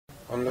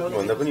unlucky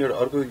भन्दा पनि एउटा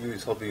अर्को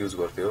शब्द युज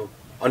गर्थ्यो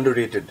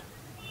अन्डररेटेड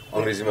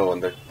अंग्रेजीमा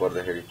भन्दा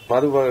पर्दाखेरि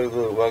माधव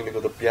वाग्लेको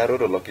त प्यारो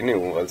र लकी नै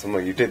हो अहिलेसम्म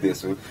हिटै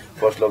दिएछु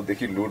फर्स्ट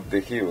लभदेखि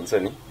लुटदेखि हुन्छ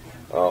नि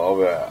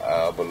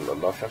अब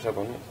लफासा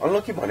भन्नु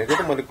अनलकी भनेको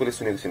त मैले कसले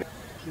सुनेको छैन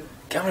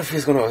क्यामेरा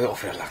फेस गर्न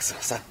अप्ठ्यारो लाग्छ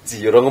साँच्ची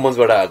यो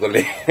रंगमञ्चबाट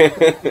आएकोले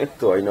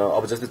त्यो होइन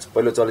अब जस्तै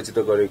पहिलो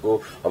चलचित्र गरेको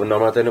अब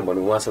नम्रता नै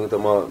भन्नु उहाँसँग त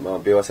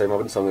म व्यवसायमा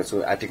पनि सँगै छु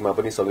एटिकमा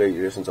पनि सँगै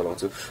रेस्टुरेन्ट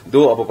चलाउँछु दो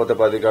अब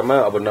पत्रकारितामा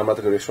अब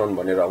नम्रताको रेस्टुरेन्ट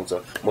भनेर आउँछ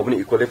म पनि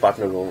इक्वलै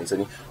पार्टनर हुन्छ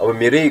नि अब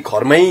मेरै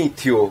घरमै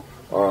थियो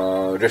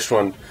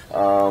रेस्टुरेन्ट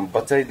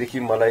बच्चादेखि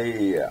मलाई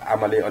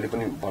आमाले अलि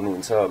पनि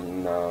भन्नुहुन्छ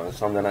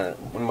सम्झना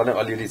मलाई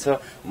अलिअलि छ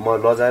म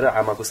लजाएर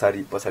आमाको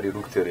साडी पछाडि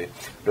रुख्थ्यो रे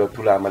र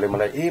ठुलो आमाले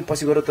मलाई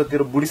पछि गएर त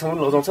तेरो बुढीसँग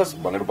पनि लजाउँछस्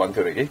भनेर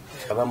भन्थ्यो रे कि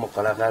अब म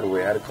कलाकार हो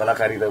यार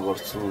कलाकारिता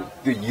गर्छु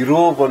त्यो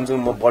हिरो बन्छु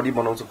म बडी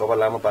बनाउँछु कपाल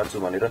लामो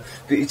पार्छु भनेर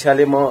त्यो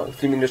इच्छाले म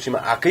फिल्म इन्डस्ट्रीमा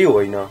आएकै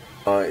होइन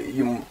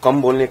कम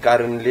बोल्ने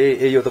कारणले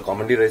यो त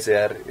घमण्डी रहेछ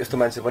यार यस्तो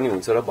मान्छे पनि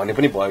हुन्छ र भन्ने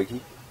पनि भयो कि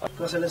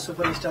कसैले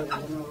सुपरस्टार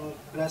भन्छन्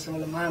अब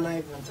राष्ट्रले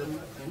महानायक भन्छन्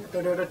हैन त्यो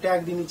एउटा ट्याग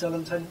दिने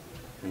चलन छ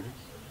नि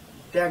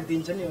ट्याग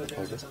दिन्छ नि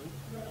एउटा चलन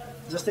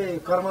जस्तै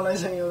कर्मलाई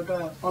चाहिँ एउटा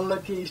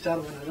अनलकी स्टार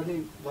भनेर नि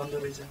भन्दो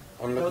रहेछ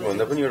अनलकी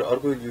भन्दा पनि एउटा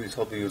अर्को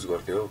शब्द युज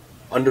गर्थ्यो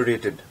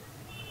अंडररेटेड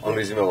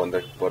अंग्रेजीमा भन्दा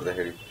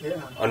पर्दाखेरि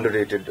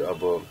अंडररेटेड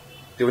अब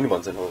त्यो पनि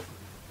भन्छन् हो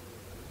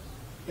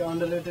त्यो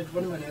अंडररेटेड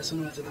पनि भनेको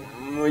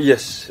सुन्नुहुन्छ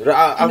यस र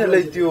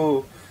आफूलाई त्यो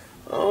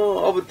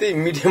अब त्यही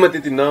मिडियामा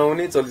त्यति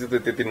नआउने चलचित्र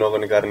त्यति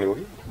नगर्ने कारणले हो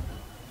कि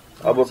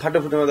अब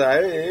फाटाफुटामा त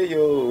आयो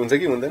यो हुन्छ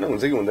कि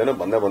हुँदैन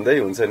भन्दा भन्दै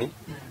हुन्छ नि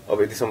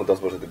अब यतिसम्म 10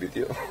 वर्ष त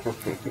बित्यो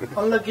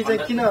अनलकी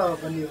चाहिँ किन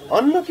भन्यो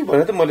अनलकी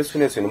भने त मैले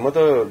सुनेको छैन म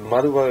त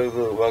माधव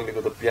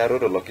वाग्लेको त प्यारो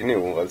र लकी नै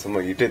हो अहिलेसम्म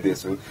हिटै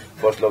दिएछु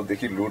फर्स्ट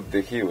लभदेखि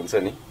लुटदेखि हुन्छ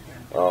नि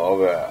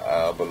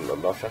अब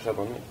लफासा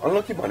भन्नु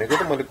अनलकी भनेको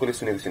त मैले कसले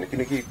सुनेको छैन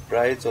किनकि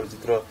प्राय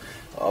चलचित्र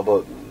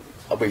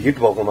अब हिट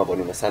भएकोमा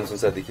भनौँ न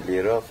सानसुसादेखि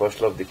लिएर फर्स्ट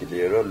लभदेखि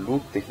लिएर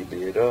लुटदेखि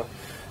लिएर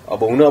अब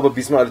हुन अब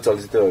बीचमा अलि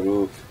चलचित्रहरू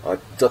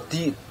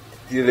जति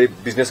त्यसले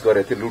बिजनेस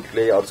गरेको थियो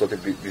लुटले अरू जति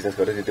बिजनेस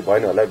गरेको त्यो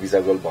भएन होला भिजा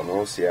गर्ल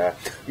भनोस् या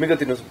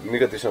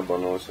मेगाकृष्ण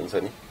बनोस् हुन्छ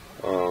नि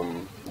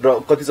र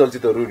कति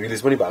चलचित्रहरू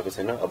रिलिज पनि भएको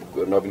छैन अब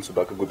नवीन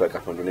सुब्बाको गुड्बा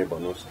काठमाडौँ नै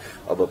भनोस्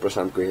अब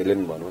प्रशान्तको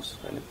हेलेन भनोस्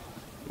हैन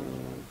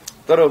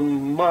तर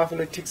म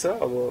आफूलाई ठिक छ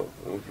अब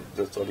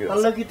चलिरहेको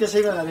अनलकी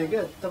त्यसैमा हारे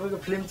क्या तपाईको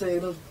फिल्म चाहिँ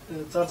एकदम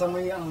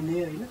चर्चामै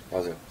आउने हैन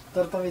हजुर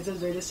तर तपाई चाहिँ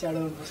जहिले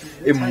स्याडोमा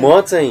बस्नु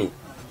म चाहिँ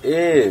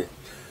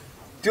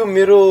त्यो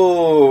मेरो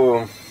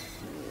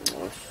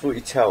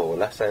इच्छा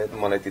होला सायद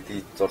मलाई त्यति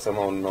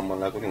चर्चामा आउन मन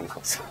लागेको नि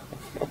हुनसक्छ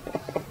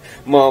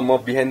म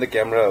बिहाइन्ड द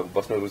क्यामेरा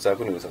बस्न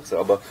रुचाएको नि हुनसक्छ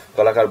अब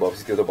कलाकार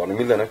भएपछि त्यो त भन्नु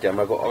मिल्दैन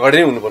क्यामेराको अगाडि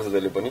नै हुनुपर्छ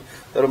जहिले पनि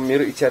तर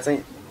मेरो इच्छा चाहिँ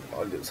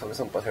अलि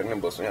सँगसँगै पछाडि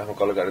नै बस्नु आफ्नो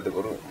कलाकारिता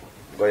गरौँ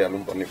गइहाल्नु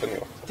भन्ने पनि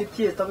हो त्यो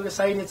के तपाईको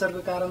साइ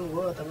नेचरको कारण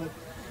हो अथवा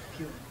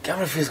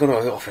क्यामेरा फेस गर्न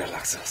अप्ठ्यारो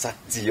लाग्छ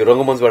साँच्ची यो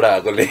रंगमञ्चबाट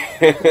आएकोले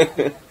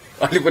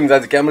अलि पनि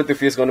जान्छ क्यामेरा त्यो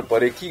फेस गर्नु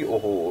पर्यो कि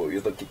ओहो यो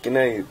त के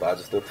नै भए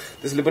जस्तो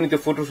त्यसले पनि त्यो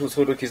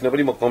फोटो खिच्न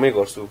पनि म कमै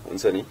गर्छु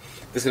हुन्छ नि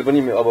त्यसले पनि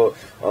अब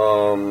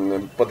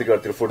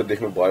पत्रिकातिर फोटो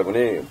देख्नु भयो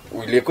भने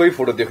उहिलेकै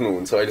फोटो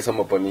देख्नुहुन्छ अहिलेसम्म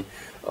पनि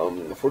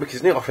फोटो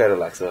खिच्नै अप्ठ्यारो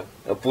लाग्छ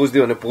पोज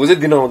दियो भने पोजै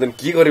दिन आउँदैन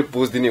के गरे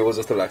पोज दिने हो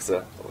जस्तो लाग्छ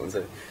हुन्छ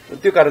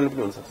त्यो कारणले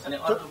पनि हुन्छ अनि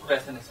अर्को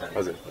क्वेशन छ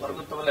हजुर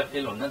अर्को तपाईलाई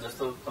फिल हुन्न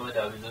जस्तो तपाईले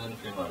अब जुन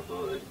फिल्महरुको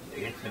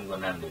हिट फिल्मको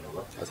नाम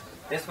लिनुभयो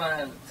त्यसमा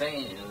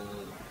चाहिँ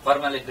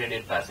कर्मले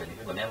क्रेडिट पाएको छैन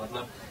कि भने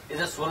मतलब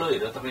एज अ सोलो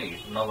हिरो तपाईँ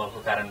हिट नभएको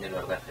कारणले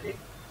गर्दाखेरि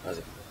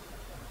हजुर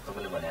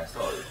तपाईले भने जस्तो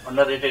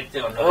अन्डररेटेड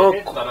चाहिँ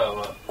अन्डररेटेड तर अब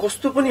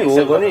कस्तो पनि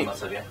हो भने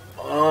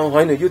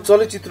होइन यो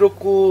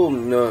चलचित्रको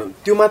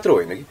त्यो मात्र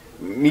होइन कि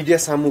मिडिया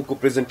सामुको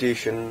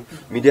प्रेजेन्टेसन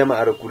मिडियामा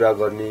आएर कुरा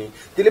गर्ने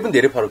त्यसले पनि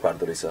धेरै फरक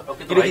पार्दो रहेछ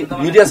किनकि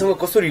मिडियासँग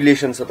कस्तो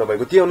रिलेसन छ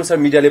तपाईको त्यही अनुसार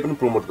मिडियाले पनि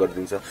प्रमोट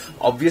गरिदिन्छ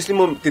अब्भियसली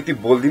म त्यति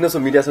बोल्दिनँ सो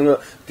मिडियासँग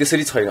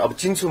त्यसरी छैन अब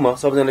चिन्छु म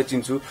सबैजनालाई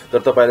चिन्छु तर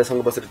तपाईलाई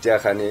सँग बसेर चिया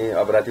खाने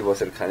अब राति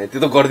बसेर खाने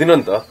त्यो त गर्दिन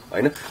नि त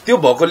हैन त्यो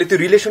भएकोले त्यो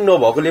रिलेसन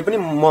नभएकोले पनि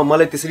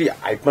मलाई त्यसरी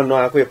हाइटमा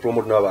नआएको या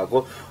प्रमोट नभएको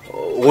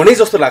हो नै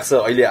जस्तो लाग्छ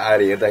अहिले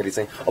आएर हेर्दाखेरि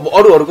चाहिँ अब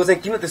अरूहरूको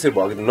चाहिँ किन त्यसरी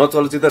भएको न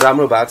चलचित्र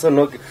राम्रो भएको छ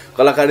न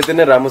कलाकारिता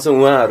नै राम्रो छ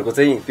उहाँहरूको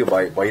चाहिँ त्यो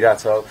भइरहेछ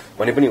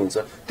भने पनि हुन्छ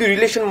त्यो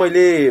रिलेसन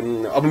मैले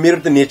अब मेरो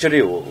त नेचरै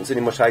हो हुन्छ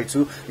नि म साई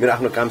छु मेरो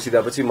आफ्नो काम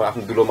सिधापछि म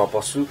आफ्नो दुलोमा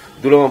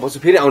पस्छु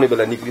फेरि आउने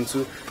बेला निक्लिन्छु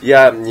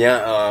या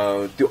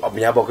यहाँ त्यो अब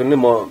यहाँ भएको नै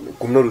म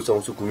घुम्न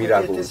रुचाउँछु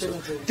घुमिरहेको हुन्छु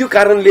त्यो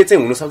कारणले चाहिँ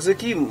हुनसक्छ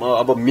कि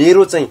अब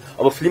मेरो चाहिँ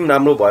अब फिल्म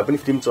राम्रो भए पनि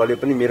फिल्म चले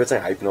पनि मेरो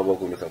चाहिँ हाइप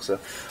नभएको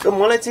हुनसक्छ र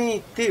मलाई चाहिँ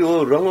त्यही हो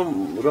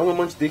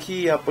रंगमञ्चदेखि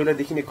या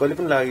पहिलादेखि नै कहिले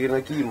पनि लागेन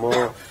कि म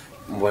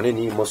भने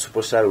नि म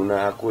सुपरस्टार हुन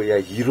आएको या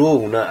हिरो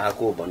हुन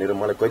आएको भनेर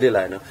मलाई कहिले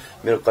लागेन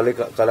मेरो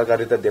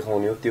कलाकारिता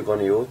देखाउने हो त्यो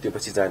गर्ने हो त्यो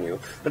पछि जाने हो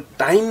र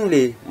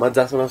टाइमले म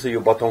जहाँसम्म यो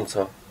बताउँछ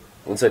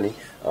हुन्छ नि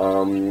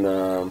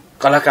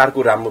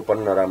कलाकारको राम्रो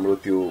पनि नराम्रो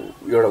त्यो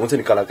एउटा हुन्छ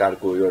नि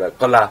कलाकारको एउटा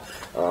कला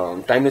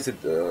टाइमले चाहिँ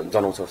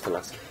जनाउँछ जस्तो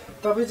लाग्छ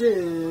तपाईँ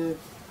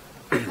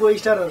चाहिँ को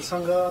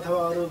स्टारहरूसँग अथवा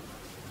अरू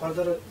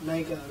फर्दर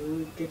नायिकाहरू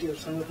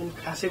केटीहरूसँग पनि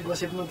खासै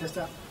गसिपमा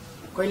त्यस्ता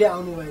कहिले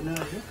आउनु भएन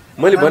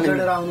मैले भने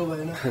आउनु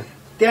भएन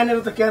त्यहाँनिर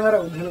त क्यामेरा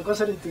हुन्थेन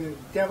कसरी त्यो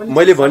त्यहाँ पनि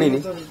मैले भने नि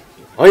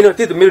होइन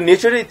त्यही त मेरो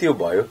नेचरै त्यो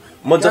भयो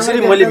म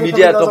जसरी मैले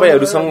मिडिया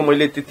तपाईहरुसँग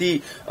मैले त्यति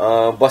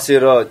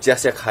बसेर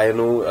च्यास्या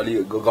खाएनौ अलि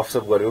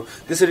गफसफ गर्यो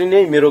त्यसरी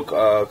नै मेरो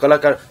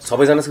कलाकार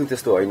सबैजनासँग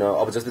त्यस्तो होइन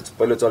अब जस्तै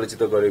पहिलो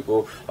चलचित्र गरेको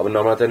अब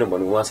नम्रता नै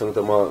भन्नु उहाँसँग त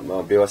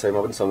म व्यवसायमा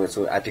पनि सँगै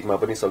छु एटिकमा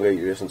पनि सँगै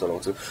रेस्टुरेन्ट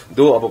चलाउँछु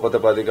दो अब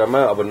पत्रपत्रिकामा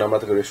अब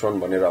नम्रताको रेस्टुरेन्ट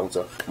भनेर आउँछ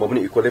म पनि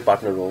इक्वलै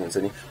पार्टनर हुन्छ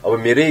नि अब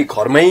मेरै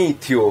घरमै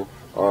थियो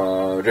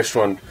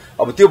रेस्टुरेन्ट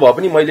अब त्यो भए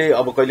पनि मैले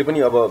अब कहिले पनि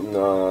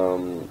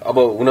अब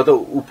हुन त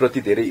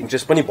उप्रति धेरै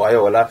इन्ट्रेस्ट पनि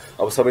भयो होला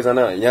अब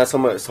सबैजना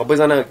यहाँसम्म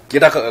सबैजना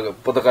केटा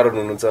पत्रकारहरू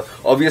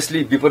हुनुहुन्छ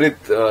अभियसली विपरीत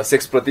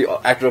सेक्स प्रति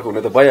एक्टर हुन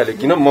त भइहाल्यो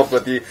किन म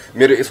प्रति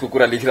मेरो यसको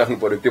कुरा लेखिराख्नु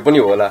पर्यो त्यो पनि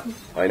होला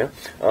हैन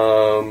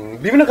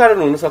विभिन्न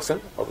कारणहरू हुन सक्छन्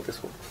अब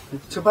त्यसको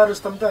छुपा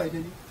रुस्तम त होइन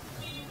नि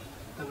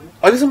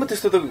अहिलेसम्म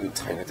त्यस्तो त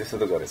छैन त्यस्तो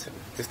त गरेको छैन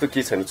त्यस्तो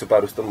के छैन छुपा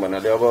रुस्तम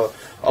भन्नाले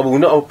अब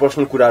हुन अब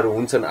पर्सनल कुराहरू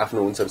हुन्छन्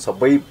आफ्नो हुन्छन्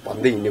सबै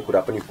भन्दै हिँड्ने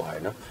कुरा पनि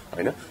भएन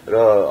हैन र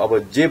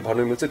अब जे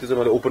भन्नु मिल्छ त्यो चाहिँ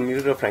मैले ओपन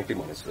मिलेर र फ्र्याङ्कली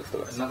भनेछु जस्तो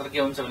लाग्छ नत्र के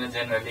हुन्छ भने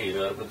जेनरली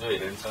हिरोहरुको जो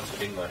हिरोइनसँग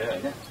सुटिङ गर्यो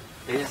हैन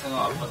त्यसैसँग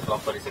अलमोस्ट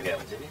गफ परिसकेको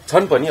हुन्छ कि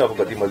छन् पनि अब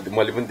कति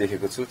मैले पनि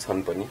देखेको छु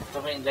छन् पनि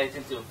तपाईलाई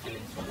चाहिँ त्यो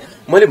फिलिङ्स भन्ने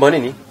मैले भने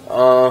नि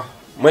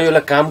म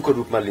यसलाई कामको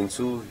रूपमा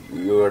लिन्छु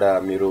यो एउटा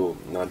मेरो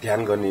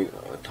ध्यान गर्ने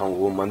ठाउँ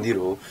हो मन्दिर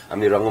हो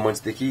हामीले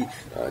रंगमञ्चदेखि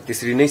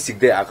त्यसरी नै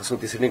सिक्दै आएको छौं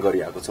त्यसरी नै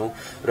गरिआएको छौं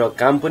र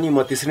काम पनि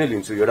म त्यसरी नै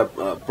लिन्छु एउटा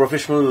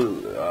प्रोफेसनल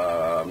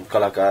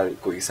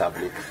कलाकारको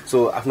हिसाबले सो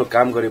आफ्नो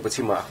काम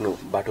गरेपछि म आफ्नो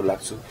बाटो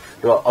लाग्छु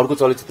र अर्को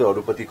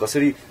चलचित्रहरूप्रति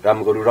कसरी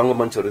राम्रो गरौँ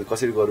रंगमञ्चहरू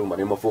कसरी गरौँ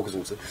भने म फोकस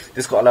हुन्छु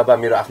त्यसको अलावा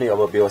मेरो आफ्नै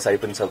अब व्यवसाय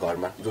पनि छ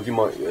घरमा जो कि म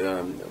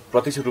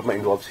प्रत्यक्ष रूपमा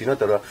इन्भल्भ छिन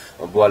तर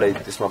बुवालाई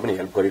त्यसमा पनि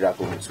हेल्प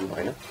गरिरहेको हुन्छु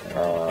हैन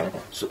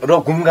र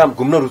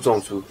घुम्न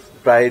रुचाउँछु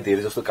प्राय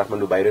धेरै जस्तो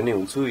काठमाडौँ बाहिर नै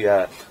हुन्छु या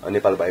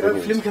नेपाल बाहिर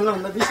नै फिल्म खेल्न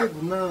भन्दा बेसी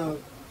घुम्न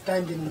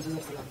टाइम दिनुहुन्छ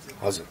जस्तो लाग्छ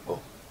हजुर हो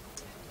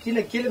किन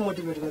केले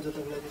मोटिभेट गर्छ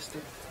तपाईलाई त्यस्तो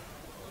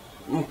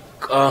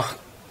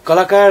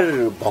कलाकार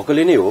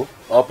भएकोले नै हो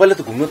पहिला त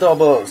घुम्नु त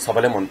अब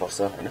सबैलाई मन पर्छ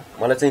हैन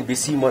मलाई चाहिँ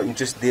बेसी म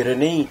इन्ट्रेस्ट दिएर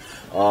नै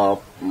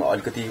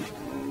अलिकति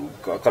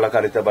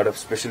कलाकारिताबाट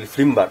स्पेशली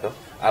फिल्मबाट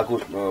आएको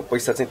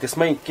पैसा चाहिँ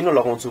त्यसमै किन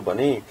लगाउँछु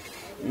भने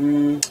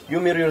यो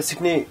मेरो एउटा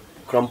सिक्ने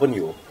क्रम पनि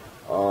हो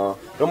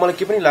र मलाई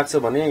के पनि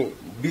लाग्छ भने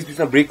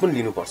बीचबीचमा ब्रेक पनि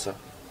लिनुपर्छ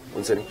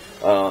हुन्छ नि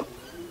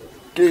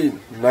केही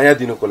नयाँ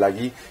दिनको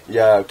लागि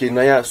या केही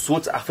नयाँ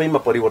सोच आफैमा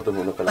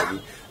परिवर्तन हुनको लागि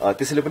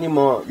त्यसैले पनि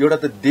म एउटा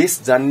त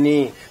देश जान्ने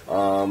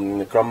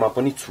क्रममा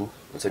पनि छु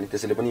हुन्छ नि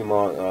त्यसैले पनि म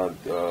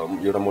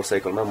एउटा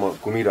मोटरसाइकलमा म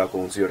घुमिरहेको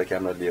हुन्छु एउटा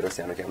क्यामेरा लिएर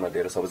सानो क्यामेरा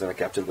लिएर सबैजना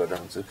क्याप्चर गरेर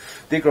हुन्छु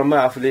त्यही क्रममा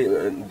आफूले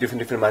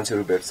डिफ्रेन्ट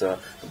मान्छेहरू भेट्छ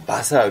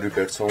भाषाहरू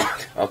भेट्छौं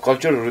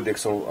कल्चरहरू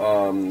देख्छौं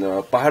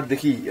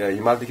पहाडदेखि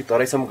हिमालदेखि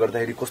तराईसम्म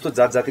गर्दाखेरि कस्तो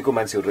जात जातिको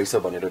मान्छेहरू रहेछ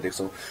भनेर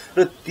देख्छौं र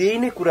त्यही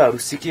नै कुराहरू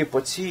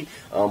सिकेपछि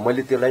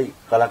मैले त्यसलाई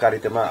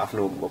कलाकारितामा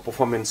आफ्नो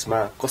परफर्मेन्समा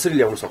कसरी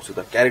ल्याउन सक्छु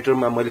त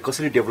क्यारेक्टरमा मैले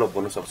कसरी डेभलप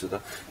गर्न सक्छु त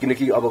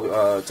किनकि अब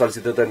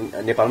चलचित्र त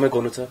नेपालमै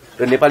गर्नु छ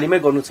र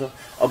नेपालीमै गर्नु छ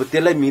अब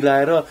त्यसलाई मिलाएर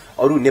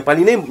अरु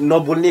नेपाली नै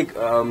नबोल्ने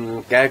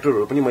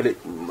क्यारेक्टरहरू पनि मैले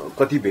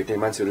कति भेटे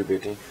मान्छेहरू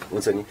भेटे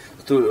हुन्छ नि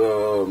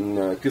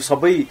त्यो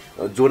सबै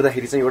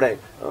जोड्दाखेरि चाहिँ एउटा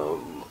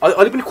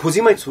अलि पनि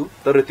खोजीमै छु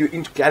तर त्यो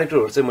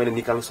क्यारेक्टरहरू चाहिँ मैले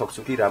निकाल्न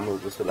सक्छु कि राम्रो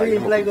जस्तो लाग्यो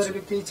एप्लाई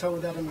गरेको केही छ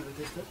उदाहरणहरु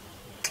त्यस्तो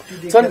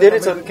छन् धेरै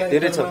छन्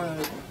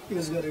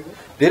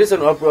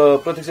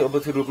प्रत्यक्ष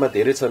अवधिक रूपमा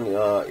धेरै छन्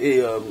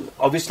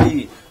अभियसली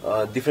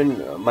डिफ्रेन्ट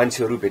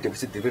मान्छेहरू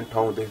भेटेपछि डिफ्रेन्ट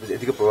ठाउँ देखेपछि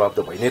यतिकै प्रभाव त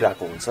भइ नै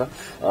रहेको हुन्छ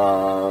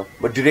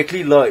बट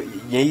डाइरेक्टली ल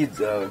यही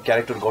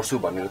क्यारेक्टर गर्छु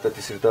भनेर त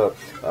त्यसरी त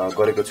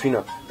गरेको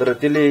छुइनँ तर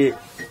त्यसले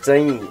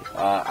चाहिँ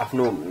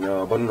आफ्नो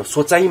भनौँ न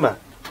सोचाइमा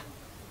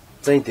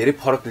चाहिँ धेरै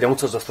फरक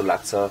ल्याउँछ जस्तो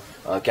लाग्छ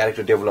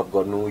क्यारेक्टर डेभलप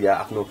गर्नु या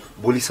आफ्नो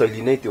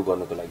बोलीशैली नै त्यो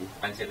गर्नको लागि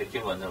मान्छेले के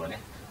भन्छ भने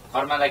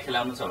कर्मालाई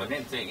खेलाउनु छ भने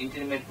चाहिँ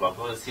इन्टिमेट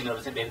भएको सिनहरू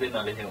चाहिँ देख्दै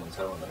नलेखे हुन्छ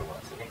भनेर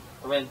भन्छ कि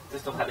तपाईँ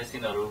त्यस्तो खाले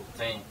सिनहरू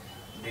चाहिँ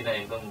दिन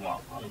एकदम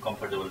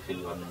अनकम्फर्टेबल फिल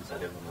गर्नुहुन्छ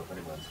अरे भनेर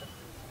पनि भन्छ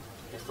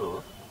त्यस्तो हो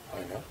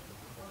होइन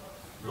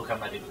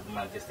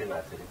लुखामारीमा त्यस्तै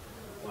भएको थियो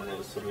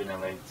तपाईँले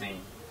सुरविनालाई चाहिँ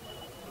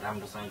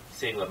राम्रोसँग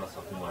किसै गर्न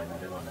सक्नु भएन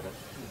अरे भनेर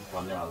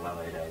भन्ने हल्ला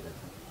भइरहेको छ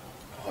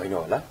होइन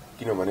होला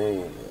किनभने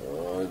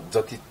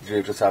जति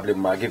डिरेक्टर साहबले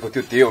मागेको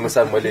थियो त्यही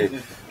अनुसार मैले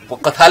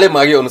कथाले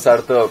मागे अनुसार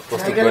त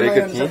प्रस्तुत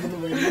गरेको थिएँ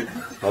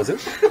हजुर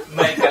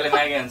नायिकाले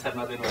मागे अनुसार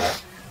नदिनु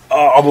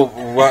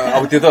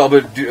अब त्यो त अब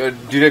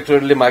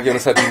डिरेक्टरले मागे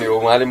अनुसार दिने हो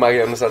उहाँले मागे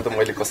अनुसार त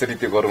मैले कसरी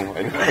त्यो गरौँ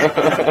होइन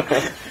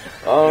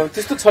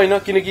त्यस्तो छैन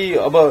किनकि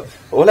अब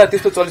होला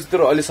त्यस्तो चलचित्र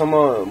अहिलेसम्म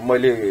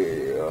मैले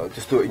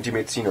त्यस्तो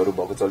इन्टिमेट सिनहरू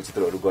भएको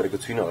चलचित्रहरू गरेको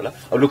छुइनँ होला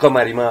अब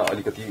लुकामारीमा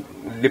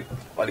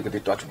अलिकति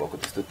टच भएको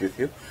त्यस्तो त्यो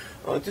थियो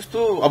त्यस्तो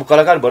अब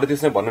कलाकार भएर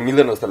त्यसमा भन्न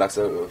मिल्दैन जस्तो लाग्छ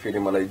फेरि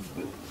मलाई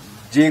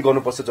जे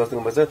गर्नुपर्छ जस्तो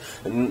गर्नुपर्छ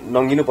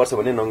नङ्गिनुपर्छ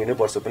भने नङ्गिनै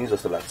पर्छ पनि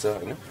जस्तो लाग्छ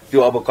होइन त्यो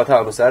अब कथा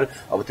अनुसार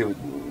अब त्यो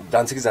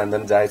जान्छ कि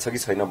जान्दैन जाएछ कि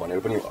छैन भनेर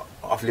पनि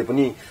आफूले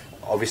पनि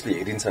अभियसली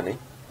हेरिन्छ नै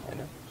होइन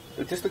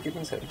त्यस्तो केही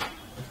पनि छैन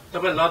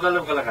तपाईँ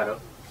लदलो कलाकार हो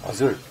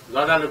हजुर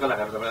लजालु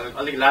कलाकार तपाईँ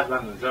अलिक लाज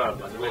मान्नुहुन्छ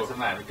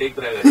भन्नुभएसम्म हामी त्यही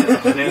कुरा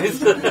गरिरहेको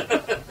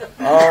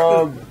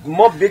म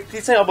व्यक्ति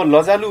चाहिँ अब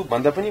लजालु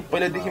भन्दा पनि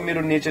पहिलादेखि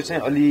मेरो नेचर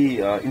चाहिँ अलि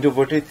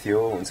इन्ट्रोभर्टेड थियो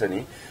हुन्छ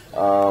नि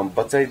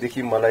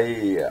बच्चैदेखि मलाई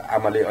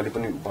आमाले अलि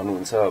पनि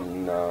भन्नुहुन्छ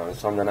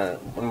सम्झना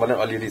मलाई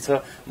अलिअलि छ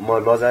म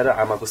लजाएर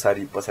आमाको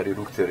सारी पछाडि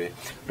रुख्थ्यो अरे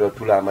र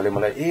ठुला आमाले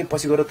मलाई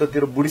पछि गएर त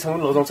तेरो बुढीसँग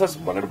पनि लजाउँछस्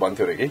भनेर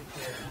भन्थ्यो अरे कि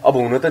अब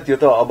हुन त त्यो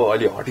त अब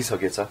अलि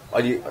हटिसकेछ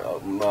अलि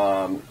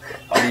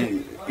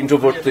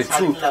इन्ट्रोभर्ट चाहिँ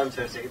छु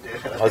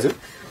हजुर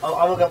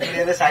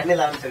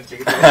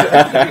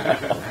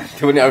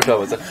त्यो पनि आउट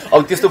अब छ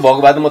अब त्यस्तो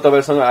भएको बाद म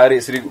तपाईँहरूसँग आएर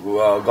यसरी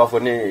गफ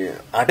गर्ने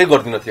आँटै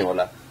गर्दिन थिएँ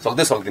होला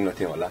सक्दिन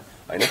थिएँ होला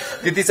होइन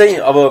त्यति चाहिँ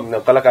अब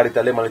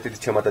कलाकारिताले मलाई त्यति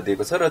क्षमता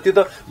दिएको छ र त्यो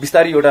त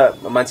बिस्तारै एउटा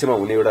मान्छेमा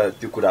हुने एउटा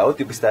त्यो कुरा हो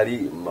त्यो बिस्तारै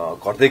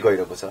घट्दै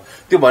गइरहेको छ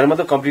त्यो भने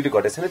मात्र कम्प्लिटली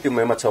घटेको छैन त्यो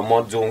मेमा छ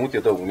म जो हुँ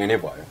त्यो त हुने नै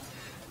भयो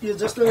यो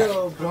जस्तो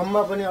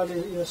भ्रममा पनि अलि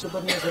यो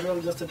सुपरनेचुरल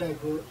जस्तो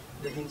टाइपको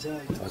देखिन्छ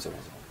हजुर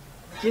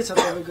के छ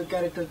तपाईँको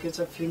क्यारेक्टर के छ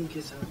फिल्म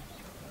के छ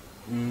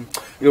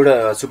एउटा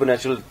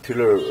सुपरनेचुरल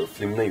थ्रिलर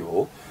फिल्म नै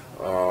हो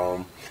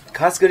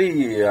खास गरी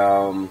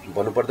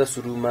भन्नुपर्दा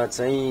सुरुमा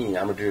चाहिँ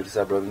हाम्रो डिरेक्टर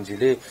साहब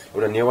रविन्द्रजीले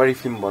एउटा नेवारी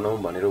फिल्म बनाऊ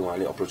भनेर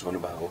उहाँले अप्रोच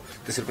गर्नुभएको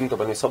त्यसरी पनि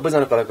तपाईँले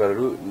सबैजना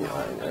कलाकारहरू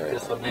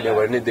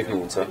नेवारी नै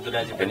देख्नुहुन्छ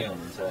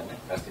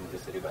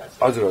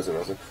हजुर हजुर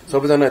हजुर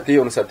सबैजना त्यही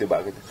अनुसार त्यो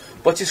भएको थियो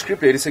पछि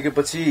स्क्रिप्ट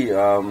हेरिसकेपछि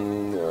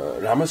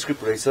राम्रो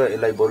स्क्रिप्ट रहेछ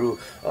यसलाई बरु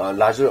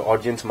लार्जर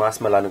अडियन्स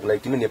मासमा लानुको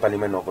लागि किन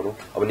नेपालीमा नगरौँ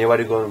अब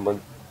नेवारी गर्नु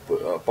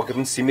पक्कै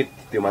पनि सीमित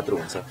त्यो मात्र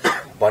हुन्छ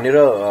भनेर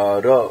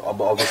र अब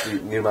अभियसली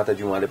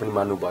निर्माताजी उहाँले पनि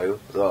मान्नुभयो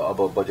र अब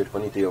बजेट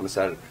पनि त्यही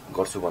अनुसार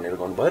गर्छु भनेर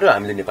गर्नुभयो र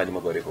हामीले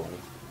नेपालीमा गरेको हो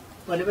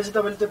भनेपछि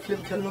तपाईँले त्यो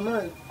फिल्म खेल्नुमा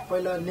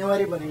पहिला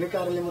नेवारी भनेको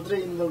कारणले मात्रै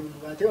इन्भल्भ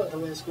हुनुभएको थियो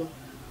अथवा यसको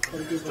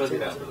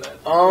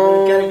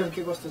क्यारेक्टर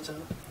के कस्तो छ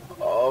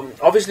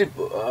अभियसली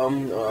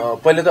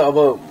पहिला त अब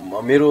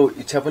मेरो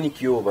इच्छा पनि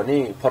के हो भने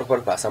फरक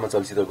फरक भाषामा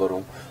चलचित्र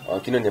गरौँ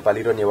किन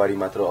नेपाली र नेवारी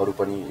मात्र अरू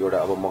पनि एउटा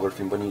अब मगर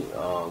फिल्म पनि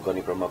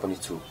गर्ने क्रममा पनि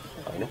छु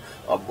होइन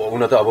अब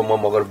हुन त अब म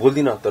मगर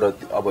बोल्दिनँ तर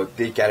अब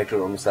त्यही क्यारेक्टर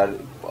अनुसार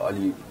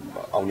अलि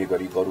आउने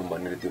गरी गरौँ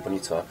भनेर त्यो पनि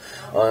छ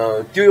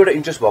त्यो एउटा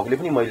इन्ट्रेस्ट भएकोले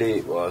पनि मैले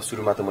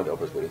सुरुमा त मैले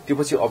अप्रोच गरेँ त्यो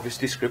पछि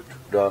अभियसली स्क्रिप्ट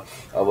र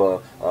अब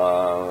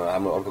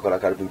हाम्रो अर्को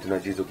कलाकार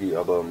भिन्तुनाजी जो कि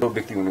अब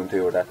व्यक्ति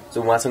हुनुहुन्थ्यो एउटा सो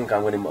उहाँसँग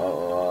काम गर्ने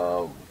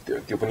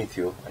त्यो पनि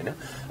थियो होइन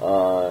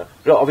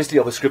र अभियसली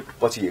अब स्क्रिप्ट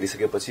पछि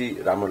हेरिसकेपछि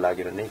राम्रो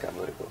लागेर नै काम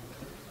गरेको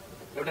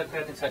एउटा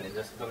कुरा छ नि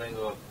जस्तो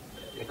तपाईँको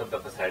एक हप्ता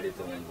पछाडि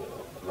तपाईँको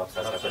लक्ष्य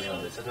पनि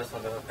हुँदैछ जसमा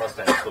तपाईँ फर्स्ट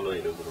टाइम सोलो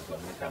हिरोको रूपमा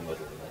पनि काम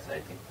गरिरहनु भएको छ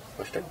I think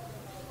first time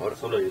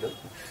solo hero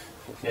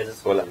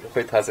होला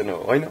खोइ थाहा छैन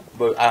होइन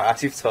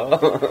आसिफ छ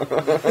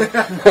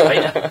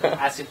होइन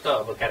आसिफ त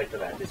अब क्यारेक्टर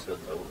आर्टिस्ट हो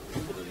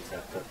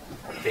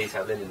त्यही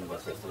हिसाबले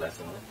लिनुपर्छ जस्तो लाग्छ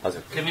मलाई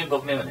हजुर फिल्मै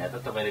बोक्ने भने त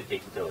तपाईँले के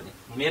खिच्यो भने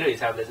मेरो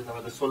हिसाबले चाहिँ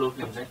तपाईँको सोलो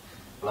फिल्म चाहिँ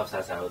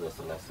लप्सासा हो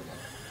जस्तो लाग्छ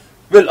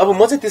वेल अब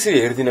म चाहिँ त्यसरी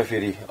हेर्दिनँ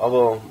फेरि अब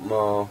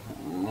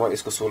म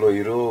यसको सोलो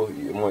हिरो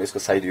म यसको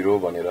साइड हिरो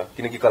भनेर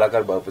किनकि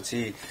कलाकार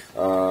भएपछि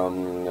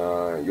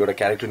एउटा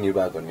क्यारेक्टर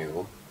निर्वाह गर्ने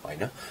हो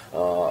होइन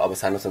अब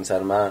सानो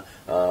संसारमा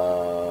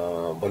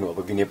भनौँ अब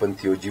विनय पनि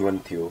थियो जीवन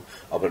थियो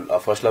अब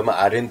फर्स्ट लभमा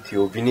आर्यन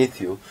थियो विनय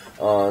थियो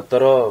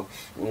तर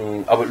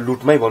अब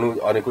लुटमै भनौँ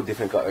अनेकौं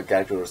डिफ्रेन्ट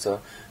क्यारेक्टरहरू छ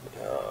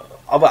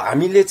अब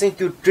हामीले चाहिँ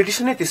त्यो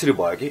ट्रेडिसनै त्यसरी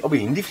भयो कि अब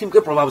हिन्दी फिल्मकै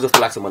प्रभाव जस्तो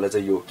लाग्छ मलाई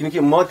चाहिँ यो किनकि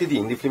म त्यति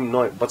हिन्दी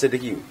फिल्म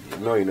बच्चादेखि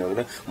नहेर्नु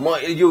होइन म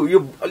यो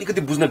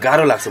अलिकति बुझ्न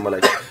गाह्रो लाग्छ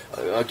मलाई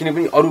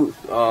किनकि अरू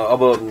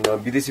अब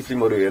विदेशी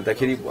फिल्महरू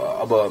हेर्दाखेरि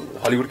अब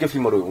हलिउडकै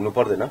फिल्महरू हुनु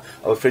पर्दैन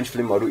अब फ्रेन्च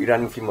फिल्महरू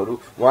इरानी फिल्महरू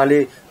उहाँले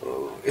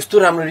यस्तो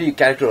राम्ररी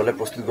क्यारेक्टरहरूलाई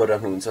प्रस्तुत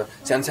गरिराख्नुहुन्छ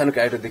सानो सानो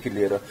क्यारेक्टरदेखि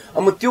लिएर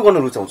अब म त्यो गर्न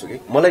रुचाउँछु कि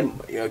मलाई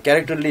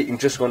क्यारेक्टरले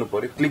इन्ट्रेस्ट गर्नु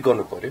पर्यो क्लिक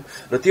गर्नु पर्यो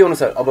र त्यो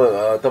अनुसार अब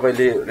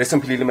तपाईँले रेसम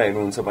फिल्ममा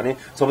हेर्नुहुन्छ भने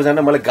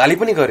सबैजना मलाई गाली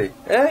पनि गरे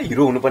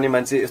हिरो हुनुपर्ने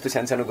मान्छे यस्तो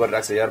सानो सानो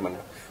गरिरहेको छ यार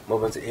भनेर म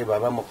भन्छु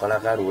बाबा म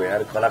कलाकार हो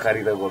यार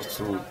कलाकारिता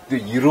गर्छु त्यो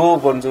हिरो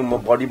बन्छु म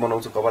बडी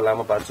बनाउँछु कपाल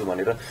लामो पार्छु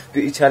भनेर त्यो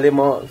इच्छाले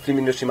म फिल्म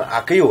इन्डस्ट्रीमा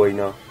आएकै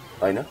होइन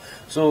होइन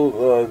सो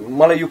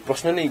मलाई यो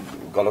प्रश्न नै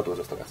गलत हो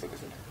जस्तो लाग्छ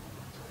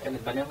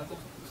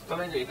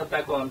तपाईँको एक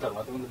हप्ताको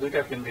अन्तरमा तपाईँको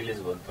दुईटा फिल्म रिलिज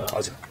भयो नि त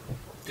हजुर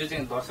त्यो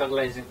चाहिँ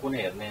दर्शकलाई चाहिँ कुनै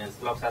हेर्ने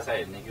लप्सासा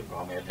हेर्ने कि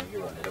भ्रम हेर्ने कि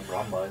भनेर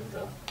भ्रम भयो नि त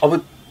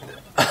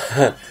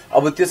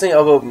अब त्यो चाहिँ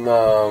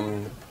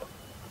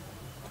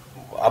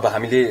अब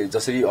हामीले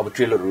जसरी अब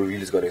ट्रेलरहरू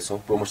रिलिज गरेको छौँ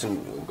प्रमोसन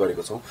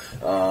गरेको छौँ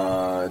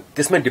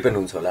त्यसमै डिपेन्ड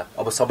हुन्छ होला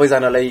अब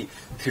सबैजनालाई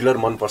थ्रिलर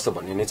मनपर्छ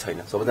भन्ने नै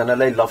छैन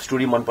सबैजनालाई लभ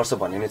स्टोरी मनपर्छ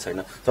भन्ने नै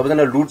छैन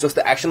सबैजना लुट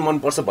जस्तो एक्सन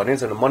मनपर्छ भन्ने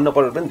छैन मन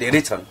नपर्ने पनि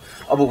धेरै छन्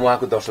अब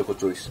उहाँको दर्शकको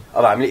चोइस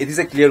अब हामीले यति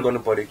चाहिँ क्लियर गर्नु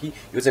पर्यो कि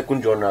यो चाहिँ कुन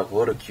जर्नरको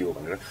हो र के हो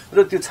भनेर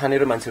र त्यो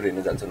छानेर मान्छेहरू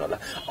हेर्न जान्छन् होला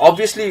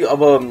अभियसली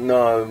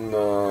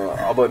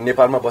अब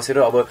नेपालमा बसेर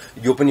अब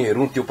यो पनि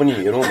हेरौँ त्यो पनि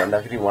हेरौँ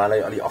भन्दाखेरि उहाँलाई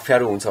अलिक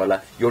अप्ठ्यारो हुन्छ होला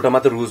एउटा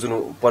मात्र रोज्नु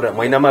पर्यो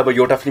महिनामा अब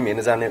एउटा फिल्म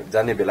हेर्न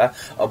जाने बेला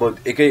अब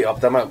एकै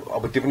हप्तामा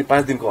अब त्यो पनि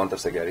 5 दिनको अन्तर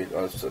छ क्यारे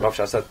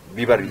रफसासा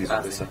बिहिबार रिलिज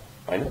हुँदैछ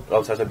होइन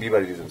लभ सासा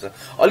बिहिबार रिलिज हुन्छ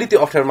अलि त्यो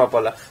अप्ठ्यारोमा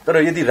पर्ला तर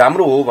यदि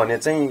राम्रो हो भने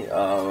चाहिँ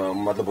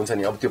मतलब हुन्छ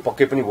नि अब त्यो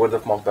पक्कै पनि वर्ड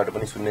अफ माउथबाट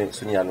पनि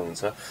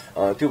सुनिहाल्नुहुन्छ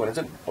त्यो भने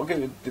चाहिँ पक्कै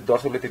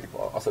दर्शकले त्यति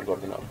असर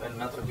गर्दैन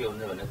नत्र के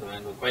हुन्छ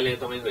भने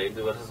तपाईँको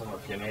 1-2 वर्षसम्म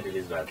फिल्मै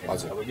रिलिज भएको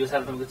थियो अब यो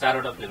साल तपाईँको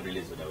 4वटा फिल्म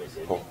रिलिज हुने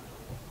भइसक्यो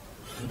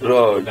र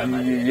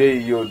यही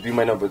यो 2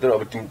 महिनाभित्र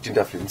अब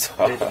 3टा फिल्म छ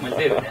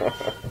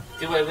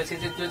त्यो भएपछि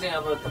चाहिँ त्यो चाहिँ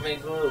अब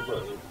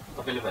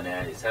तपाईँले भने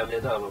हिसाबले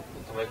त अब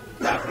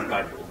तपाईँको आफ्नो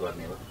पार्ट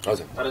गर्ने हो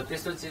हजुर तर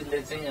त्यस्तो चिजले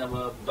चाहिँ अब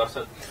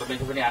दर्शक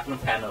तपाईँको पनि आफ्नो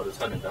फ्यानहरू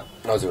छ नि त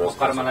हजुर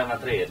कर्मलाई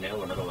मात्रै हेर्ने हो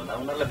भनेर भन्दा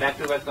उनीहरूलाई ब्याक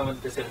टु ब्याक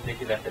तपाईँले त्यसरी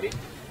देखिँदाखेरि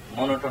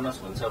मोनोटोनस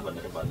हुन्छ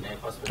भनेर भन्ने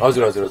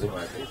हजुर हजुर हजुर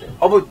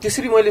अब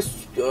त्यसरी मैले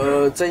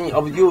चाहिँ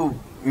अब यो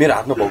मेरो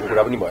हातमा भएको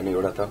कुरा पनि भएन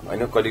एउटा त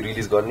होइन कहिले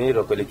रिलिज गर्ने र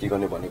कहिले के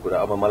गर्ने भन्ने कुरा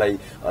अब मलाई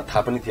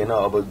थाहा पनि थिएन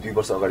अब 2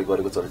 वर्ष अगाडि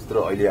गरेको चलचित्र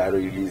अहिले आएर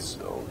रिलिज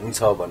हुन्छ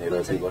भनेर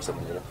 2 वर्ष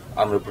भनेर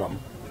हाम्रो भ्रम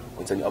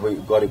हुन्छ नि अब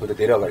गरेको त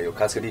धेरै अगाडि हो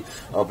खास गरी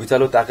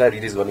विचालो ताका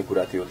रिलिज गर्ने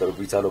कुरा थियो तर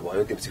विचालो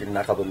भयो त्यसपछि फेरि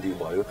नाकाबन्दी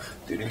भयो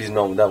त्यो रिलिज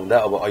नहुँदा हुँदा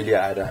अब अहिले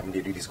आएर हामीले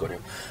रिलिज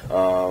गर्यौं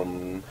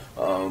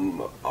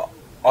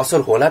असर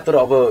होला तर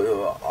अब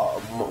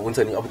हुन्छ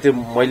नि अब त्यो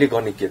मैले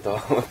गर्ने के त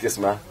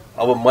त्यसमा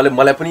अब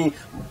मलाई पनि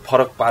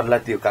फरक पार्ला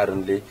त्यो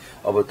कारणले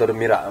अब तर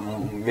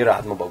मेरो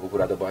हातमा भएको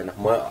कुरा त भएन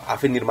म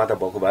आफै निर्माता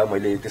भएको भए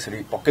मैले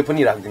त्यसरी पक्कै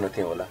पनि राख्दिन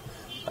थिएँ होला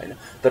हैन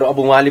तर अब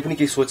उहाँले पनि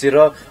केही सोचेर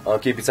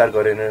केही विचार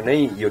गरेर नै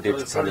यो डेट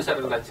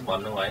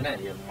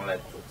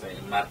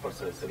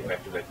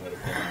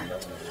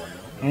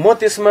म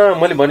त्यसमा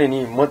मैले भने नि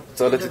म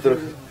चलचित्र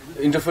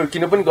इन्टरफेयर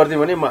किन पनि गर्दै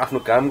भने म आफ्नो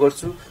काम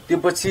गर्छु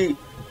त्यसपछि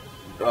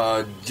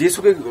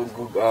जेसुकै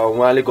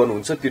उहाँले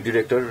गर्नुहुन्छ त्यो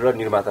डाइरेक्टर र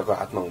निर्माताको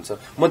हातमा हुन्छ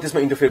म त्यसमा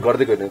इन्टरफेयर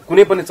गर्दै गर्दैन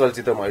कुनै पनि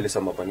चलचित्रमा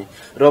अहिलेसम्म पनि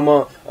र म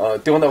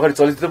त्योभन्दा अगाडि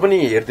चलचित्र पनि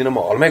हेर्दिन म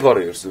हलमै गएर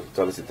हेर्छु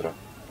चलचित्र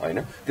हैन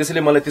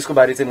त्यसैले मलाई त्यसको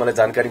बारे चाहिँ मलाई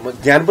जानकारी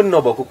ज्ञान पनि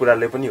नभएको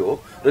कुराले पनि हो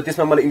र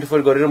त्यसमा मलाई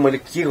इन्टरफेयर गरेर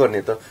मैले के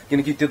गर्ने त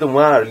किनकि त्यो त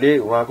उहाँहरूले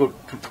उहाँको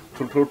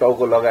ठुल्ठुलो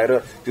टाउको लगाएर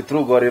त्यत्रो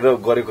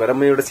गरेर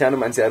म एउटा सानो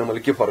मान्छे आएर मैले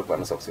के फरक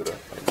पार्न सक्छु र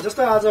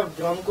जस्तो आज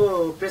भ्रमको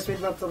प्रेस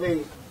मिटमा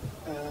तपाईँ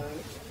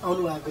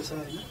आउनु भएको छ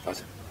हैन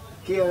हजुर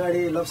के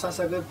अगाडि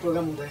लवसासाकै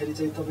प्रोग्राम हुँदाखेरि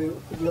चाहिँ तपाईँ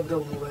उपलब्ध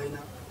हुनु भएन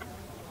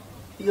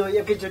यो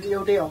एकैचोटि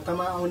एउटै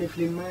हप्तामा आउने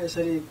फिल्ममा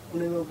यसरी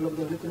कुनैमा उपलब्ध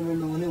हुने कुनैमा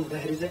नहुने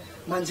हुँदाखेरि चाहिँ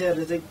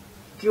मान्छेहरूले चाहिँ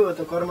के हो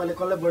त कर्मले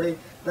कसलाई बढी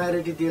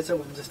प्रायोरिटी दिएछ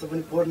भने जस्तो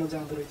पनि पढ्न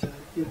जाँदो रहेछ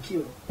यो के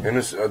हो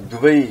हेर्नुहोस्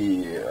दुवै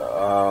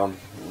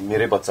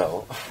मेरै बच्चा हो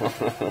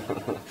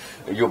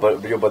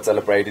यो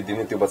बच्चालाई प्रायोरिटी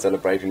दिने त्यो बच्चालाई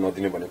प्रायोरिटी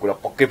नदिने भन्ने कुरा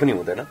पक्कै पनि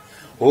हुँदैन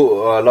हो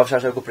लभ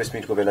सासाको प्रेस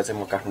मिटको बेला चाहिँ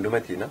म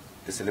काठमाडौँमै थिइनँ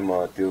त्यसैले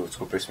म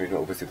त्यसको प्रेस मिटमा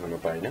उपस्थित हुन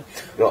पाइनँ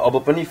र अब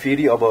पनि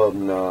फेरि अब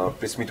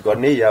प्रेस मिट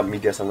गर्ने या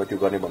मिडियासँग त्यो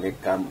गर्ने भन्ने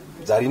काम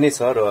जारी नै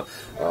छ र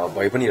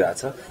भइ पनि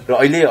रहेछ र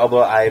अहिले अब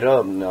आएर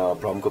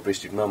भ्रमको प्रेस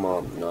मिटमा म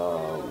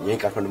यही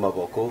काठमाडौँमा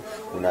भएको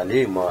हुनाले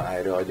म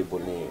आएर अहिले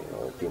बोल्ने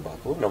त्यो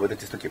भएको नभए त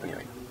त्यस्तो केही पनि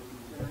होइन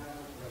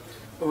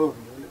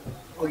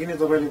अघि नै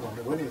तपाईँले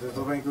भन्नुभयो नि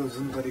तपाईँको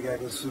जुन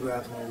तरिकाको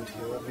सुरुवातमा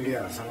उठ्यो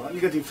मिडियाहरूसँग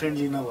अलिकति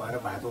फ्रेन्डली नभएर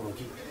भएको हो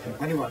कि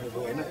अनि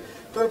भन्नुभयो होइन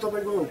तर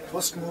तपाईँको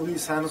फर्स्ट मुभी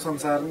सानो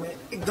संसारमा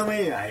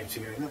एकदमै हाइप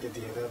थियो होइन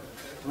त्यतिखेर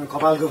तपाईँ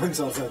कपालको पनि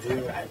चर्चा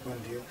थियो हाइप पनि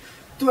थियो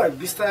त्यो हाइप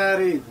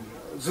बिस्तारै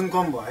जुन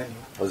कम भयो नि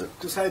हजुर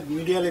त्यो सायद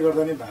मिडियाले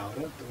गर्दा नै भयो र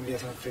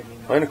मिडियासँग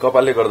फ्रेन्डली होइन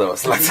कपालले गर्दा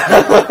जस्तो लाग्छ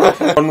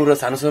गर्नु र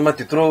सानो समयमा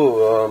त्यत्रो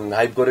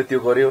हाइप गर्यो त्यो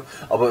गर्यो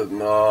अब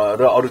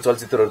र अरू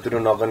चलचित्रहरूतिर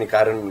नगर्ने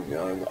कारण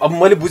अब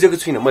मैले बुझेको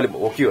छुइनँ मैले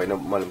हो कि होइन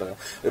मैले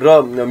र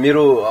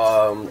मेरो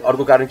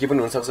अर्को कारण के पनि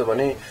हुनसक्छ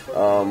भने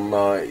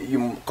यो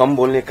कम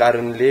बोल्ने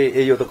कारणले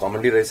यो त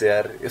घमण्डी रहेछ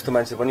यार यस्तो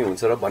मान्छे पनि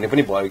हुन्छ र भन्ने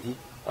पनि भयो कि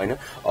होइन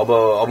अब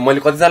मैले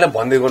कतिजनालाई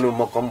भन्दै गर्नु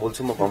म कम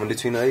बोल्छु म घमण्डी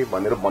छुइनँ है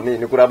भनेर भन्ने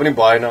हिँड्ने कुरा पनि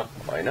भएन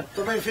होइन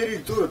तपाईँ फेरि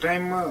त्यो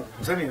टाइममा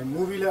हुन्छ नि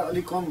मुभीलाई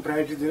अलिक कम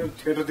प्रायोरिटी दिएर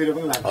थिएटरतिर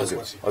पनि लाग्छ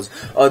हजुर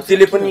हजुर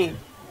त्यसले पनि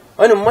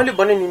होइन मैले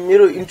भने नि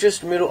मेरो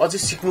इन्ट्रेस्ट मेरो अझै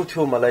सिक्नु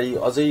थियो मलाई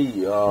अझै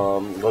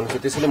गर्नु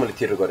थियो त्यसैले मैले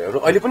थिएटर गरेँ र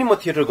अहिले पनि म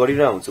थिएटर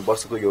गरिरहेको हुन्छु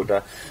वर्षको एउटा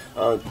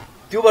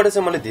त्योबाट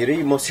चाहिँ मलाई धेरै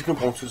म सिक्नु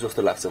पाउँछु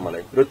जस्तो लाग्छ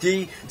मलाई र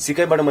त्यही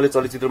सिकाइबाट मैले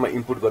चलचित्रमा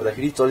इनपुट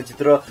गर्दाखेरि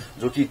चलचित्र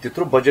जो कि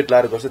त्यत्रो बजेट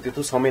लाएर गर्छ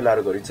त्यत्रो समय लाएर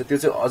गरिन्छ त्यो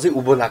चाहिँ अझै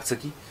उभो लाग्छ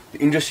कि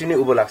त्यो इन्डस्ट्री नै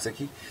उभो लाग्छ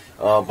कि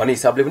भन्ने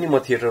हिसाबले पनि म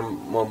थिएटर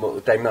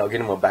टाइममा अघि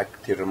नै म ब्याक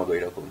थिएटरमा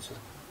गइरहेको हुन्छु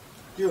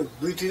त्यो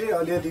दुईटिरै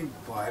अलिकति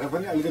भएर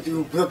पनि अलिकति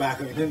उभो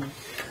भएको होइन नि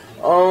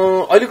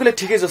अहिलेको लागि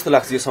ठिकै जस्तो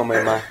लाग्छ यो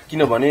समयमा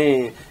किनभने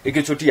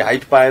एकैचोटि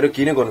हाइट पाएर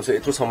के नै गर्नु छ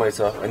यत्रो समय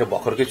छ होइन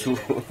भर्खरकै छु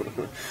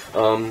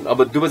अब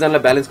दुवैजनालाई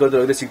ब्यालेन्स गर्दै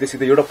रहँदै सिक्दै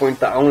सिक्दै एउटा पोइन्ट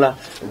त आउँला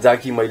जहाँ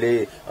कि मैले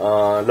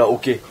ल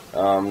ओके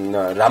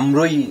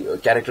राम्रै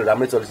क्यारेक्टर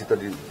राम्रै चलचित्र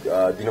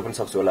दिन पनि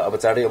सक्छु होला अब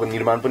चाँडै अब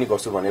निर्माण पनि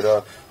गर्छु भनेर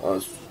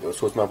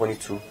सोचमा पनि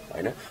छु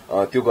होइन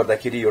त्यो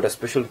गर्दाखेरि एउटा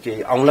स्पेसल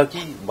केही आउँला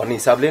कि भन्ने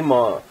हिसाबले म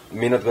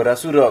मेहनत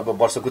गरिरहेको छु र अब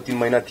वर्षको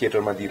 3 महिना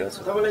थिएटरमा दिइरहेको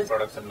छु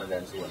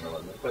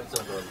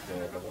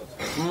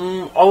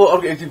अब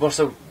अर्को 1-2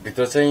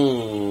 वर्षभित्र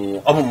चाहिँ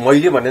अब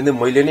मैले भने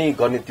मैले नै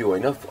गर्ने त्यो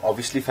होइन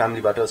अभियसली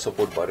फ्यामिलीबाट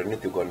सपोर्ट भएर नै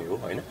त्यो गर्ने हो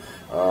होइन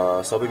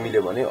सबै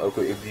मिल्यो भने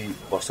अर्को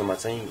 1-2 वर्षमा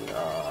चाहिँ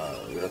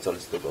एउटा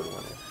चलचित्र गरौँ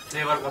भने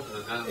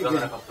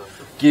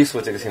के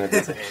सोचेको छैन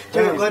त्यो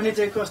चाहिँ गर्ने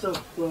चाहिँ कस्तो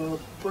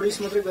प्रोड्युस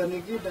मात्रै गर्ने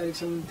कि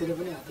डाइरेक्सनतिर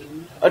पनि हात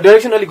हाल्ने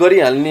डाइरेक्सन अलिक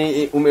गरिहाल्ने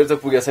उमेर त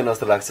पुगेको छैन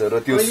जस्तो लाग्छ र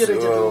त्यो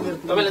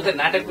तपाईँले चाहिँ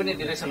नाटक पनि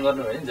डिरेक्सन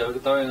गर्नुभयो नि जब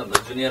तपाईँभन्दा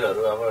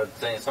जुनियरहरू अब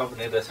चाहिँ सब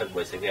निर्देशक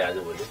भइसक्यो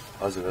आजभोलि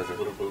हजुर हजुर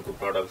गुरुकुलको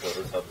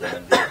प्रडक्टहरू सबजना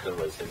डिरेक्टर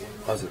भइसक्यो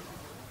हजुर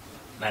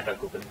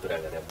नाटकको पनि कुरा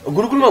गरे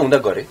गुरुकुलमा हुँदा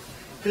गरे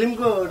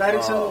फिल्मको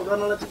डाइरेक्सन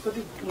गर्नलाई चाहिँ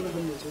कति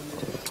पुग्नुपर्ने हुन्छ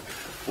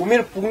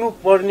उमेर पुग्नु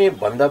पर्ने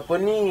भन्दा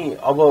पनि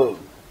अब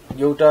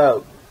एउटा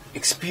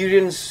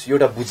एक्सपिरियन्स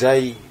एउटा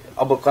बुझाइ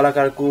अब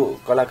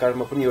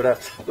कलाकारमा पनि एउटा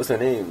कस्तो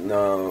भने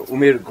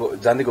उमेर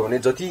जाँदै गयो भने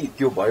जति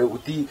त्यो भयो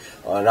उति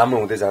राम्रो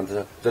हुँदै जान्छ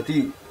जति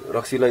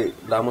रक्सीलाई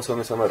लामो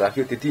समयसम्म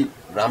राख्यो त्यति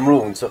राम्रो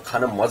हुन्छ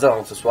खान मजा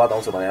आउँछ स्वाद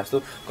आउँछ भने जस्तो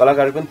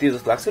कलाकार पनि त्यही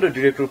जस्तो लाग्छ र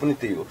डिरेक्टर पनि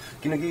त्यही हो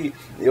किनकि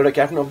एउटा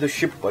क्याप्टन अफ द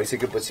सिप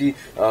भइसकेपछि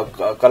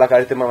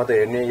कलाकारितामा मात्र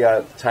हेर्ने या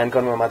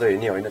छायाङ्कनमा मात्र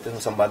हेर्ने होइन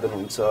त्यसमा सम्पादन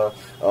हुन्छ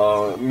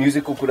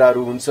म्युजिकको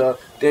कुराहरू हुन्छ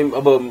त्यही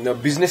अब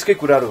बिजनेसकै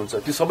कुराहरू हुन्छ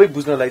त्यो सबै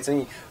बुझ्नलाई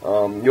चाहिँ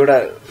एउटा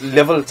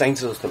लेभल चाहिन्छ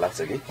जस्तो लाग्छ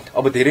कि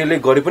अब धेरैले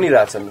गरे पनि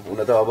रहेछन् हुन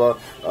त अब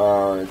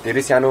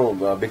धेरै सानो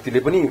व्यक्तिले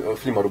पनि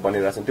फिल्महरू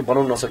बनिरहेछन् त्यो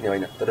बनाउन नसक्ने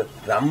होइन तर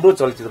राम्रो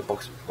चलचित्र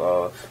पक्ष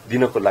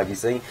दिनको लागि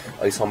चाहिँ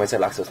अलिक समय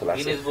चाहिँ लाग्छ जस्तो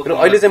लाग्छ र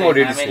अहिले चाहिँ म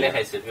रेडी छु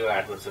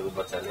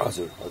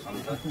हजुर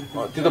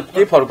त्यो त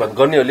केही फरक पर्दैन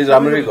गर्नेहरूले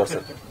राम्ररी गर्छ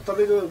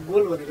तपाईँको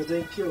गोल भनेको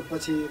चाहिँ के हो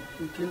पछि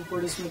फिल्म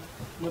प्रोड्युस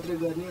मात्रै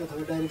गर्ने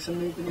अथवा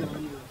डाइरेक्सनमै पनि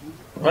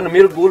होइन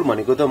मेरो गोल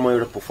भनेको त म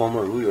एउटा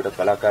परफर्मर हुँ एउटा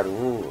कलाकार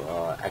हुँ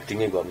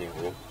एक्टिङै गर्ने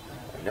हो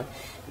होइन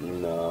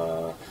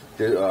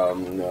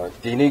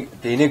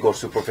त्यही नै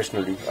गर्छु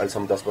प्रोफेसनली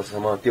अहिलेसम्म 10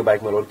 वर्षसम्म त्यो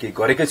बाहेक मैले अरू केही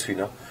गरेकै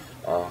छुइनँ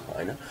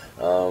होइन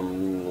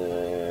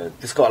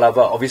त्यसको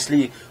अलावा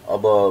अभियसली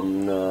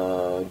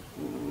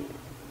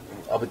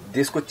अब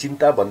देशको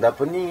चिन्ता भन्दा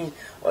पनि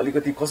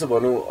अलिकति कसो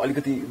भनौँ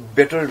अलिकति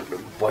बेटर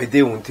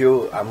भइदिए हुन्थ्यो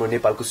हाम्रो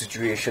नेपालको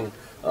सिचुएसन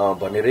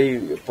भनेरै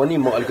पनि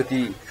म अलिकति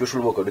सोसल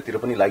वर्कहरूतिर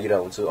पनि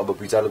लागिरहेको हुन्छु अब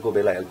भिजालको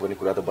बेला हेल्प गर्ने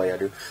कुरा त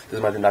भइहाल्यो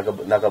त्यसमाथि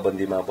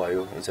नाकाबन्दीमा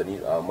भयो हुन्छ नि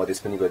मधेस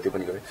पनि गयो त्यो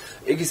पनि गयो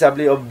एक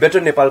हिसाबले अब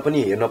बेटर नेपाल पनि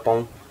हेर्न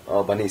पाऊँ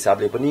भन्ने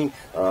हिसाबले पनि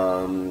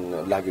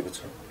लागेको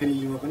छु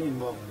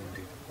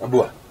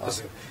बुवा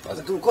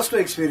हजुर कस्तो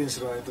एक्सपिरियन्स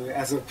रह्यो त्यो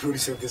एज अ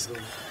प्रोड्युसर त्यसको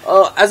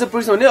एज अ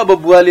प्रोड्युसर भने अब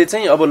बुवाले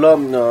चाहिँ अब ल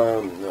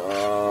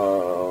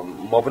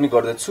म पनि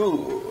गर्दछु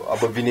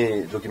अब विनय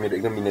जो कि मेरो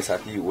एकदम मिल्ने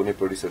साथी ऊ नै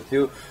प्रोड्युसर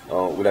थियो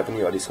उसलाई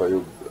पनि अलि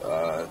सहयोग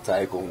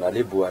चाहेको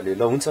हुनाले बुवाले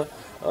ल हुन्छ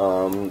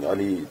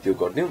अलि त्यो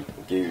गरिदिउँ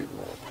केही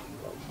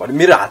भने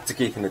मेरो हात चाहिँ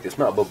केही थिएन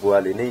त्यसमा अब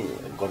बुवाले नै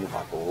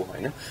गर्नुभएको हो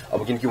होइन अब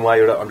किनकि उहाँ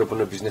एउटा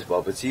अन्टरप्रेन्योर बिजनेस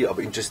भएपछि अब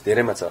इन्ट्रेस्ट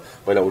धेरैमा छ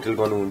पहिला होटल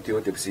गर्नुहुन्थ्यो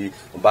त्यसपछि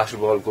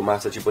बास्केटबलको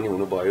महासचिव पनि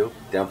हुनुभयो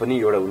त्यहाँ पनि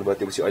एउटा हुनुभयो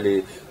त्यसपछि अहिले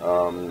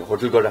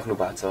होटल गरिराख्नु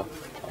भएको छ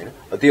होइन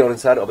त्यही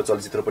अनुसार अब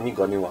चलचित्र पनि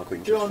गर्ने उहाँको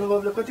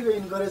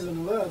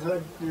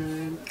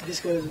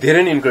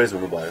धेरै नै इन्करेज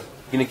हुनुभयो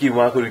किनकि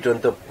उहाँको रिटर्न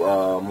त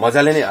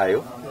मजाले नै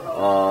आयो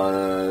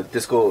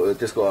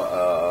त्यसको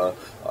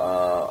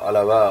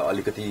अलावा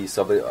अलिकति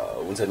सबै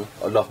हुन्छ नि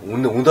ल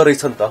हुँदो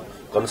रहेछ नि त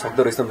गर्न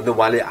सक्दो रहेछ नि त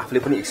उहाँले आफूले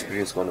पनि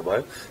एक्सपिरियन्स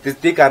गर्नुभयो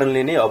त्यही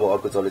कारणले नै अब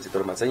अर्को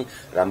चलचित्रमा चाहिँ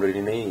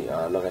राम्ररी नै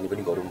लगानी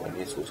पनि गरौँ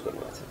भन्ने सोच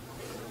गर्नुभएको छ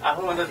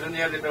आफूभन्दा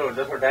जुनियरले त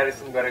जस्तो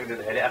डाइरेक्सन गरेको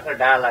देख्दाखेरि आफ्नो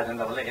डाहा लाग्छ नि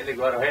त मलाई यसले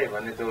गर है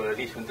भन्ने त्यो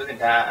रिस हुन्छ नि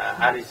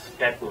आरिस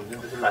टाइपको हुन्छ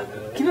त्यस्तो लाग्छ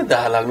किन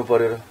डाहा लाग्नु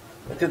पर्यो र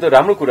त्यो त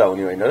राम्रो कुरा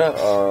हुने होइन र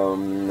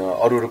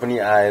अरूहरू पनि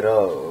आएर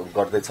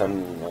गर्दैछन्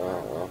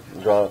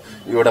र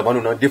एउटा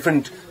भनौँ न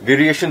डिफ्रेन्ट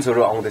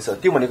भेरिएसन्सहरू आउँदैछ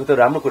त्यो भनेको त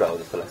राम्रो कुरा हो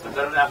जस्तो लाग्छ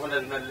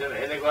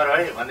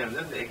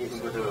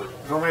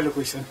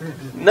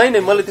नै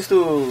मलाई त्यस्तो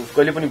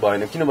कहिले पनि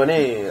भएन किनभने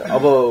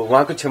अब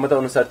उहाँको क्षमता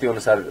अनुसार त्यो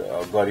अनुसार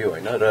गर्यो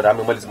होइन र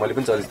राम्रो मैले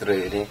पनि चलचित्र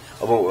हेरेँ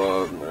अब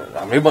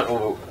हाम्रै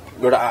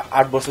एउटा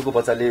 8 वर्षको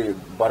बच्चाले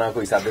बनाएको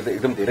हिसाबले त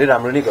एकदम धेरै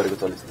राम्रो नै गरेको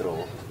चलचित्र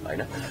हो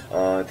होइन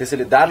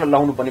त्यसैले दाह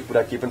लाउनु पर्ने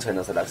कुरा केही पनि छैन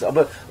जस्तो लाग्छ अब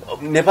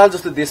नेपाल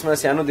जस्तो देशमा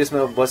सानो देशमा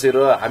बसेर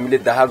हामीले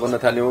दाह गर्न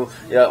थाल्यौँ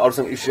या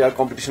अरूसँग इस्यु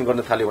कम्पिटिसन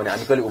गर्न थाल्यौँ भने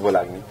हामी कहिले उभो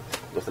लाग्ने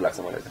जस्तो लाग्छ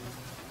मलाई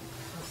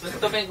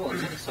तपाईँको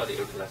हुन्छ नि सरी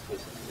एउटा लास्ट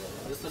क्वेसन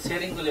जस्तो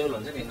सेयरिङको लेभल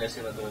हुन्छ नि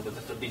इन्डस्ट्रीमा तपाईँको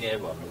जस्तो विनय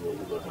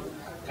भन्नुभयो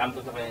काम त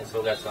तपाईँ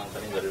सौगातसँग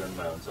पनि गरिरहनु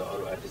भएको हुन्छ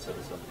अरू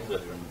आर्टिस्टहरूसँग पनि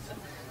गरिरहनु हुन्छ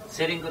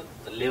सेयरिङको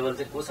लेभल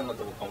चाहिँ कोसँग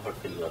तपाईँ कम्फर्ट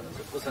फिल गर्नुहुन्छ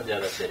कोसँग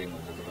ज्यादा सेयरिङ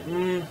हुन्छ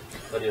तपाईँ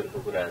करियरको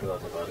कुराहरू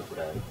अथवा अरू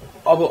कुराहरू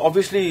अब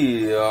अभियसली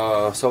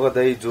सगत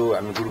दाई जो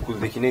हामी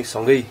गुरुकुलदेखि नै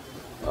सँगै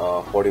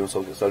पढ्यौँ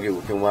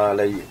सकेको थियौँ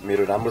उहाँलाई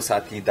मेरो राम्रो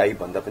साथी दाई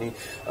भन्दा पनि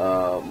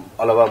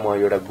अलावा म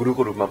एउटा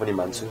गुरुको रूपमा पनि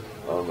मान्छु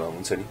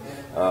हुन्छ नि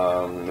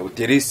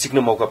धेरै सिक्न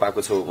मौका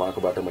पाएको छु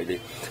उहाँकोबाट मैले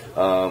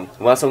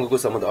उहाँसँगको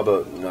सम्बन्ध अब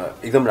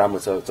एकदम राम्रो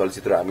छ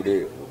चलचित्र हामीले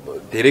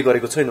धेरै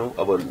गरेको छैनौँ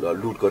अब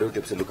लुट गर्यौँ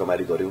त्यसपछि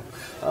लुकामारी गर्यौँ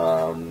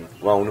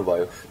उहाँ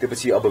हुनुभयो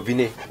त्यसपछि अब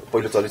विनय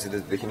पहिलो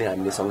चलचित्रदेखि नै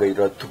हामीले सँगै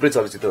र थुप्रै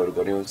चलचित्रहरू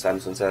गर्यौँ सानो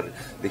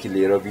संसारदेखि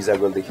लिएर भिजा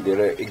गर्लदेखि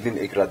लिएर एक दिन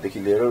एक रातदेखि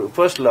लिएर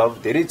फर्स्ट लभ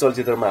धेरै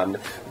चलचित्रमा हामीले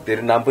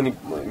धेरै नाम पनि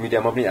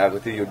मिडियामा पनि आएको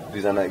थियो यो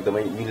दुईजना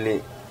एकदमै मिल्ने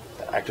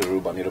एक्टरहरू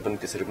भनेर पनि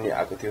त्यसरी पनि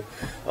आएको थियो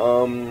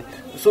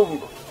सो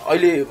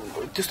अहिले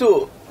त्यस्तो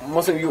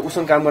मसँग यो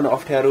उसँग काम गर्न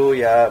अप्ठ्यारो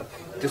या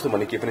त्यस्तो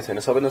भन्ने केही पनि छैन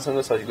सबैजनासँग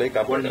सजिलै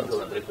काम गर्न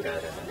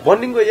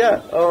बन्डिङको या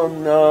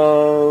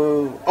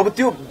अब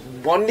त्यो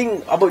बन्डिङ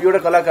अब एउटा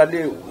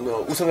कलाकारले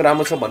उसँग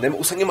राम्रो छ भन्दैमा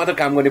उसँगै मात्र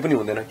काम गर्ने पनि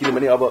हुँदैन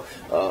किनभने अब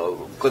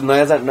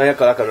नयाँ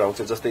कलाकारहरू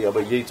आउँछ जस्तै अब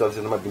यही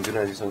चलचित्रमा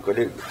भिन्चुनाजीसँग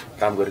कहिले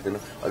काम गरेको थिएन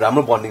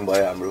राम्रो बन्डिङ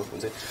भयो हाम्रो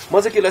हुन्छ म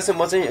चाहिँ के लाग्छ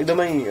म चाहिँ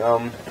एकदमै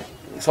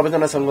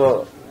सबैजनासँग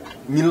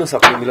मिल्न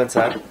सक्ने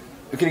मिलनसार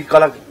किनकि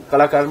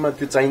कलाकारमा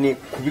त्यो चाहिने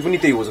खुबी पनि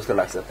त्यही हो जस्तो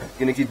लाग्छ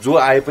किनकि जो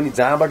आए पनि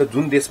जहाँबाट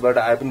जुन देशबाट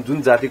आए पनि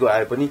जुन जातिको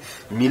आए पनि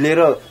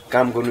मिलेर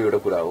काम गर्नु एउटा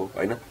कुरा हो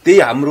होइन त्यही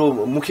हाम्रो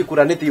मुख्य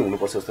कुरा नै त्यही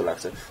हुनुपर्छ जस्तो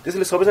लाग्छ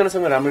त्यसैले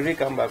सबैजनासँग राम्ररी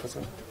काम भएको छ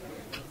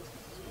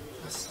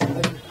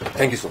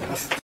थ्याङ्क यू सो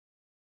मच